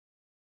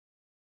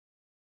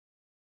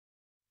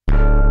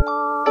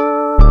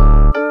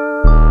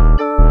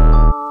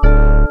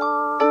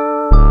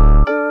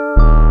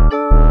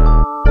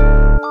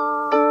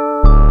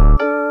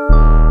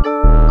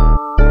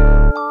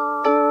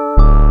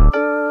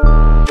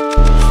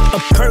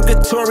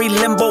purgatory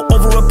limbo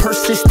over a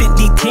persistent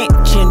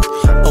detention.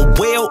 A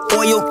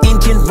well-oiled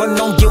engine run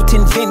on guilt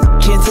and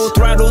vengeance. Full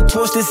throttle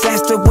towards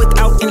disaster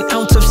without an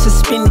ounce of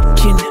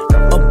suspension.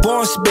 A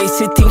boss bass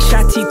hitting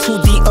shotty to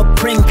the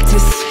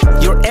apprentice.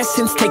 Your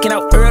essence taken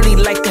out early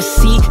like a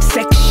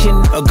C-section.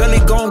 A gully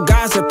gone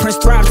Gaza, Prince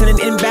thrives in an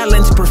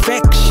imbalanced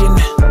perfection.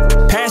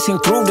 Passing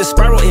through the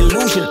spiral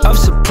illusion of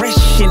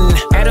suppression.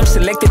 Adam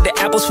selected the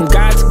apples from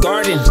God's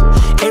garden.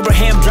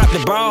 Abraham dropped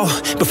the ball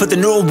before the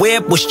neural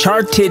web was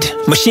charted.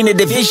 Machina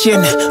division,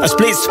 a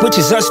split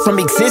switches us from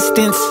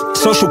existence.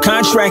 Social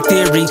contract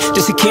theory,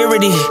 the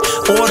security,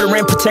 order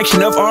and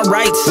protection of our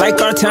rights. Like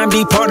our time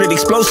departed,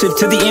 explosive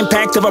to the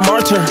impact of a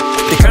martyr.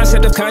 The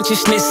concept of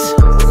consciousness,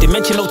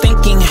 dimensional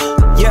thinking.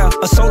 Yeah,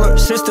 a solar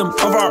system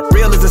of our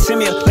real is a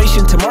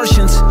simulation to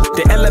Martians.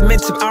 The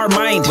elements of our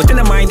mind within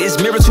the mind is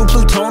mirror to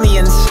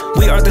Plutonians.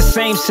 We are the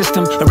same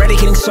system,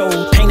 eradicating soul,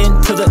 painting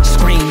to the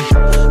screen.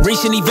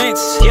 Recent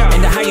events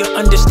and the higher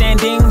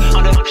understanding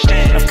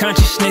of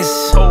consciousness,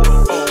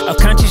 of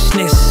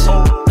consciousness.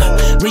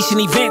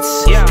 Recent events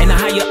and the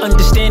higher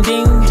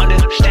understanding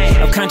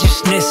of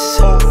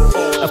consciousness,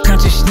 of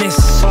consciousness.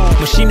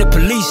 Machina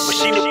police,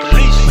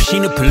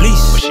 machina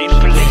police.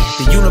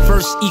 The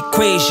universe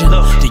equation,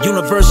 the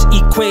universe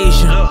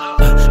equation.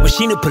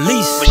 Machina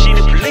police,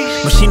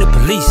 machina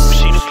police.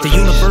 The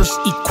universe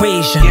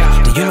equation,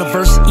 the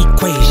universe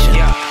equation.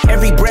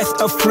 Every breath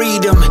of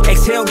freedom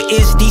exhaled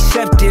is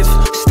deceptive.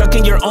 Stuck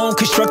in your own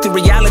constructed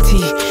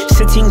reality,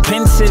 sitting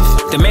pensive.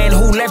 The man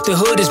who left the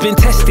hood has been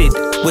tested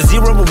with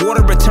zero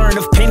reward or return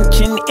of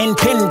pension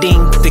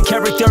impending. The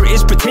character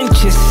is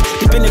pretentious,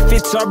 the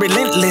benefits are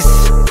relentless.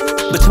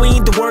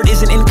 Between the word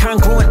is an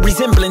incongruent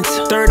resemblance.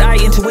 Third eye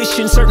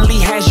intuition certainly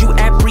has you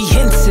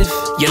apprehensive.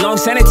 Your long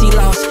sanity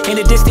lost in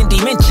a distant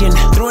dimension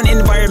through an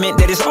environment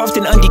that is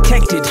often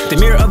undetected. The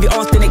mirror of your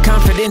authentic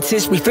confidence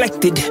is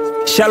reflected.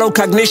 Shallow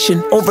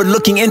cognition,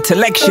 overlooking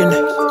intellection,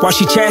 while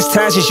she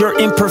chastises your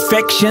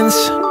imperfections.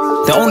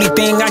 The only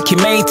thing I can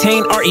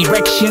maintain are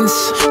erections,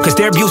 cause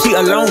their beauty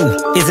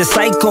alone is a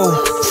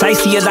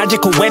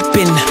sociological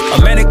weapon. A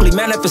medically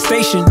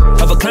manifestation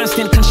of a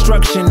constant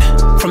construction.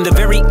 From the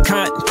very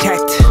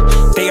contact,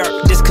 they are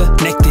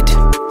disconnected.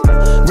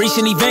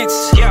 Recent events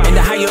and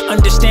the higher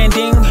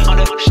understanding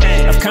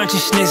of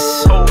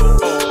consciousness,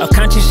 of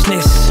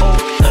consciousness.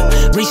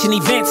 Recent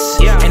events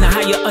and the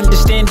higher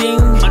understanding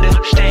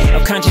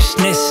of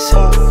consciousness,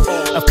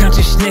 of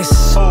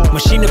consciousness.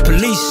 Machina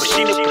police,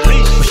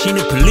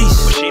 machina police.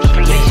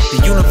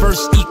 The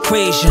universe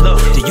equation,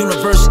 the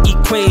universe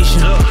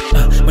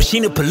equation.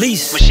 Machina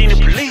police, machina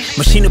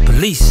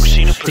police.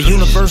 The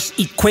universe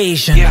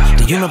equation,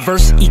 the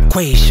universe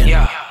equation.